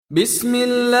بسم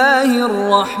الله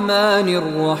الرحمن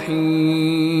الرحيم.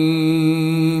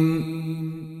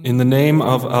 In the name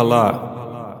of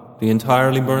Allah, the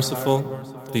entirely merciful,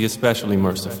 the especially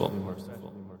merciful.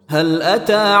 هل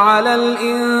أتى على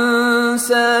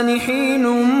الإنسان حين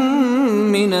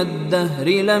من الدهر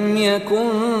لم يكن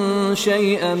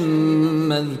شيئا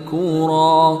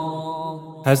مذكورا.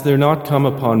 Has there not come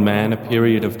upon man a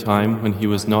period of time when he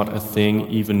was not a thing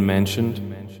even mentioned?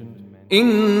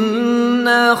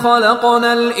 إنا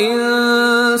خلقنا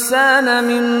الإنسان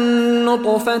من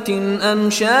نطفة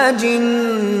أمشاج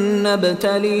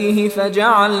نبتليه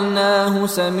فجعلناه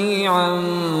سميعا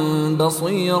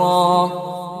بصيرا.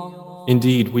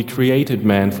 Indeed, we created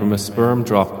man from a sperm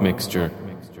drop mixture,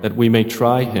 that we may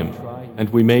try him, and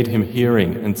we made him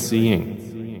hearing and seeing.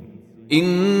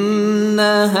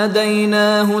 إنا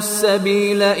هديناه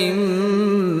السبيل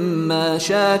إما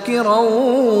شاكرا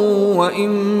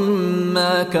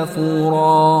وإما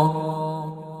كفورا.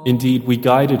 Indeed, we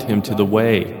guided him to the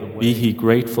way, be he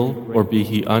grateful or be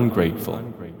he ungrateful.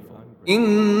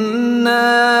 إنا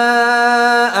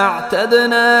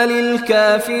أعتدنا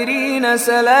للكافرين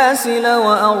سلاسل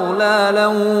وأغلالا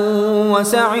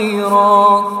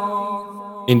وسعيرا.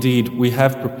 Indeed, we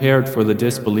have prepared for the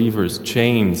disbelievers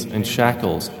chains and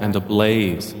shackles and a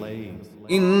blaze.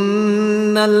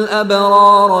 إن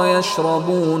الأبرار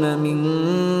يشربون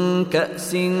من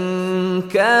كأس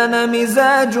كان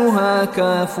مزاجها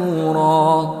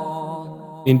كافورا.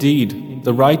 Indeed,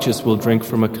 the righteous will drink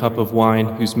from a cup of wine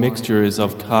whose mixture is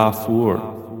of kafur.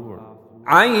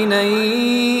 عينا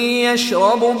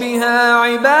يشرب بها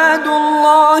عباد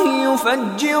الله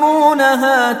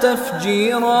يفجرونها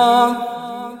تفجيرا.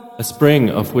 A spring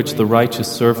of which the righteous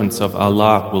servants of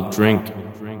Allah will drink.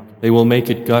 They will make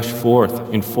it gush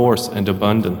forth in force and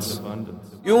abundance.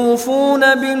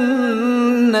 يوفون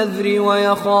بالنذر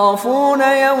ويخافون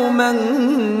يوما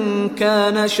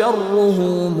كان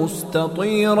شره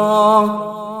مستطيرا.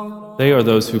 They are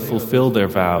those who fulfill their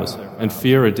vows and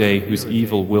fear a day whose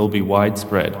evil will be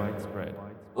widespread.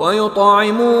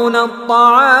 ويطعمون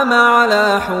الطعام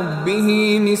على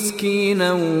حبه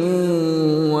مسكينا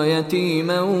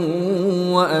ويتيما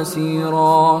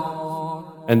وأسيرا.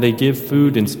 And they give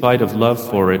food in spite of love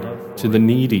for it to the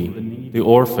needy, the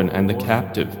orphan and the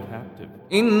captive.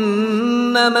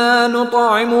 إنما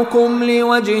نطعمكم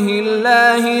لوجه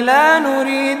الله لا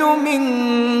نريد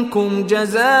منكم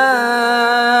جزاء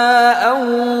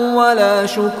ولا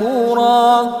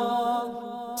شكورا.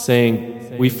 Saying,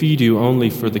 we feed you only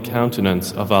for the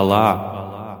countenance of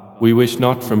Allah. We wish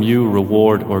not from you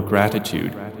reward or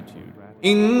gratitude.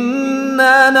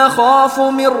 إنا نخاف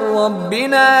من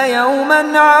ربنا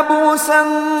يوما عبوسا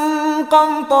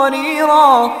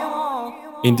قمطريرا.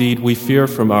 Indeed, we fear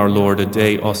from our Lord a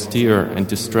day austere and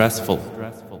distressful.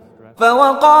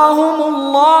 فوقاهم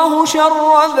الله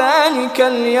شر ذلك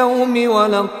اليوم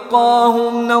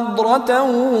ولقاهم نضرة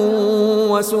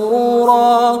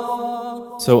وسرورا.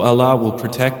 So Allah will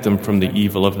protect them from the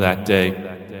evil of that day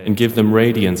and give them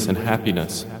radiance and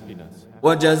happiness.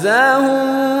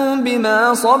 وجزاهم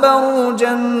بما صبروا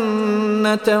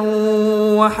جنة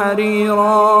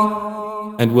وحريرا.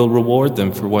 And will reward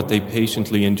them for what they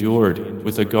patiently endured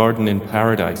with a garden in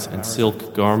paradise and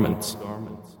silk garments.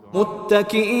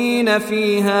 متكئين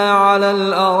فيها على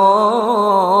الأرائك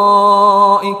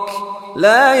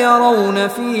لا يرون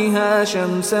فيها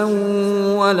شمسا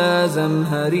ولا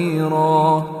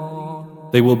زمهريرا.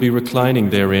 They will be reclining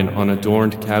therein on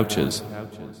adorned couches.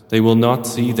 They will not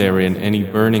see therein any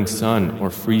burning sun or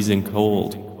freezing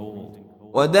cold.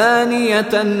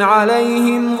 ودانية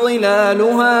عليهم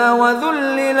ظلالها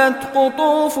وذللت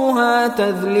قطوفها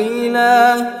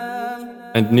تذليلا.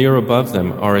 And near above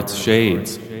them are its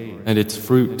shades, and its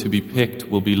fruit to be picked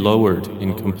will be lowered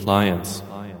in compliance.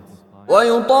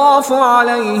 ويطاف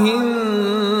عليهم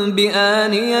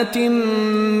بآنية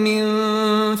من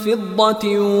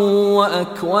فضة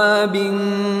وأكواب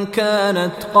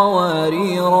كانت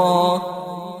قواريرا.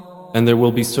 And there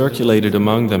will be circulated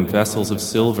among them vessels of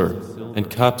silver and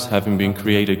cups having been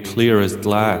created clear as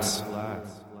glass.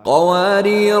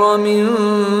 قوارير من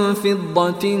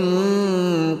فضة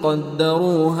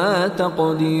قدروها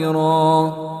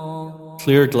تقديرا.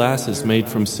 Clear glasses made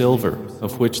from silver,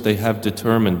 of which they have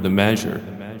determined the measure.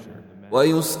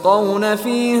 ويسقون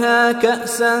فيها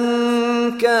كأسا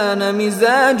كان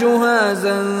مزاجها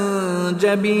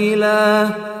زنجبيلا.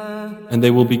 And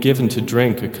they will be given to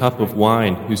drink a cup of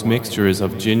wine whose mixture is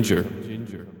of ginger.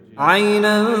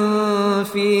 عينا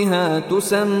فيها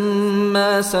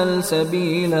تسمى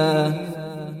سلسبيلا.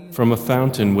 From a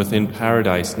fountain within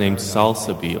paradise named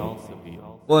Salsabil.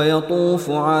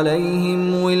 ويطوف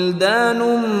عليهم ولدان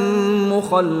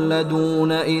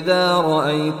مخلدون إذا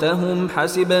رأيتهم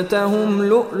حسبتهم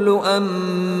لؤلؤا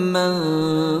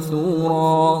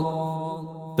منثورا.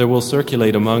 There will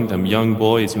circulate among them young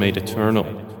boys made eternal.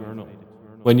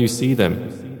 When you see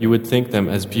them, you would think them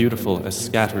as beautiful as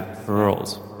scattered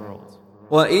pearls.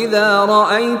 وَإِذَا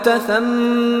رَأَيْتَ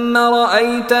ثَمَّ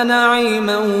رَأَيْتَ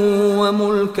نَعِيمًا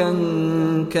وَمُلْكًا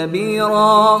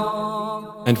كَبِيرًا.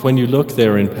 And when you look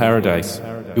there in paradise,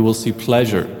 you will see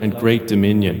pleasure and great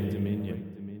dominion.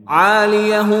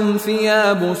 عَالِيَهُمْ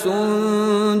ثِيَابُ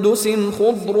سُندُسٍ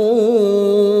خُضْرٌ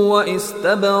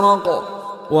وَإِسْتَبْرَقٌ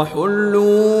وَحُلُّوا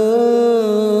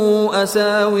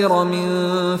أَسَاوِرَ مِن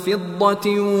فِضَّةٍ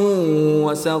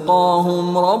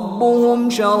وَسَقَاهُمْ رَبُّهُمْ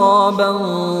شَرَابًا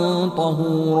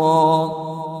طَهُورًا.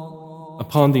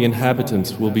 Upon the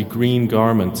inhabitants will be green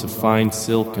garments of fine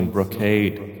silk and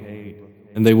brocade,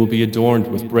 and they will be adorned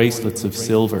with bracelets of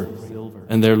silver,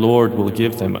 and their Lord will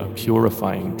give them a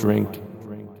purifying drink.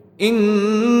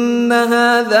 إن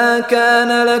هذا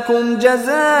كان لكم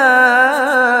جزاء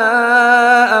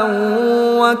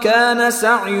وكان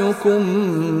سعيكم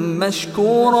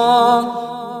مشكورا.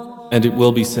 And it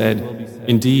will be said,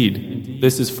 indeed,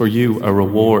 this is for you a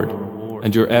reward,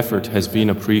 and your effort has been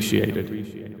appreciated.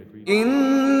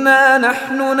 إنا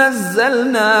نحن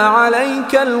نزلنا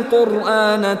عليك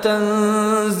القرآن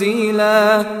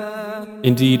تنزيلا.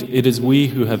 Indeed, it is we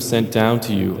who have sent down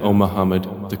to you, O Muhammad,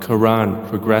 the Quran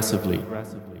progressively.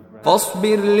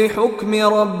 فاصبر لحكم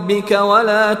ربك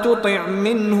ولا تطع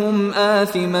منهم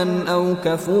آثما أو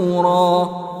كفورا.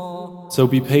 So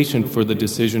be patient for the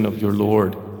decision of your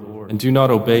Lord, and do not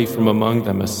obey from among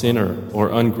them a sinner or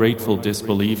ungrateful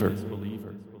disbeliever.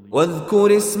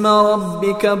 واذكر اسم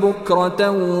ربك بكرة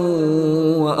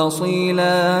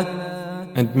وأصيلا.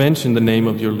 And mention the name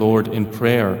of your Lord in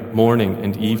prayer, morning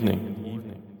and evening.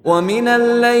 ومن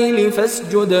الليل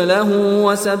فاسجد له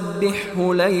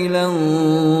وسبحه ليلا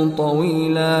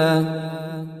طويلا.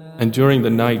 And during the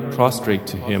night prostrate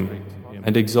to him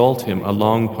and exalt him a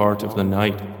long part of the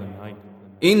night.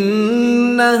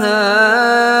 إن هؤلاء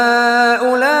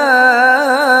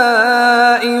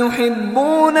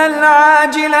يحبون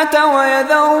العاجلة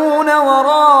ويذرون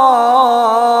وراءهم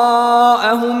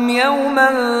يوما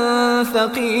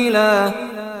ثقيلا.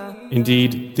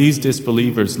 Indeed, these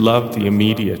disbelievers love the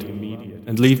immediate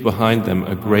and leave behind them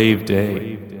a grave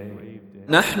day.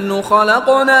 نحن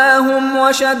خلقناهم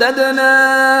وشددنا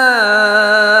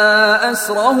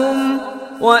أسرهم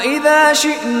وإذا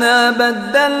شئنا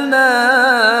بدلنا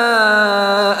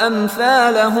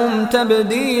أمثالهم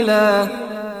تبديلا.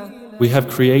 We have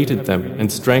created them and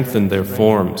strengthened their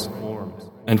forms,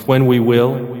 and when we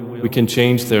will, we can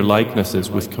change their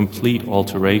likenesses with complete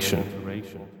alteration.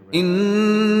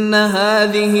 إن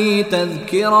هذه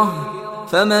تذكرة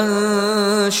فمن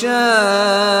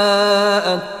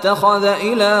شاء اتخذ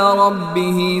إلى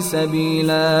ربه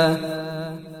سبيلا.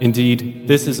 Indeed,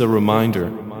 this is a reminder,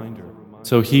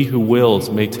 so he who wills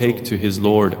may take to his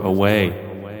Lord a way.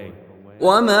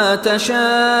 وما تشاءون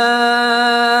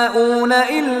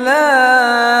إلا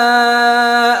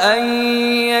أن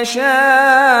يشاء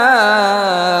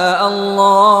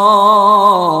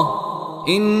الله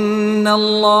إن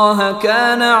الله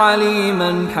كان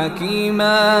عليما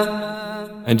حكيما.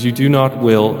 And you do not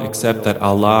will except that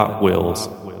Allah wills.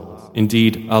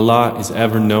 Indeed, Allah is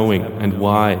ever knowing and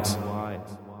wise.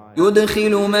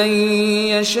 يدخل من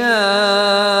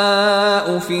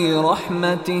يشاء في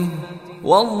رحمته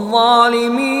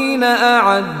والظالمين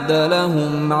أعد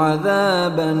لهم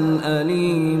عذابا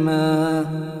أليما.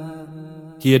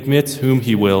 He admits whom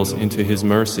He wills into His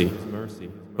mercy,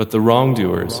 but the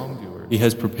wrongdoers, He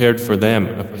has prepared for them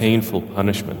a painful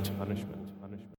punishment.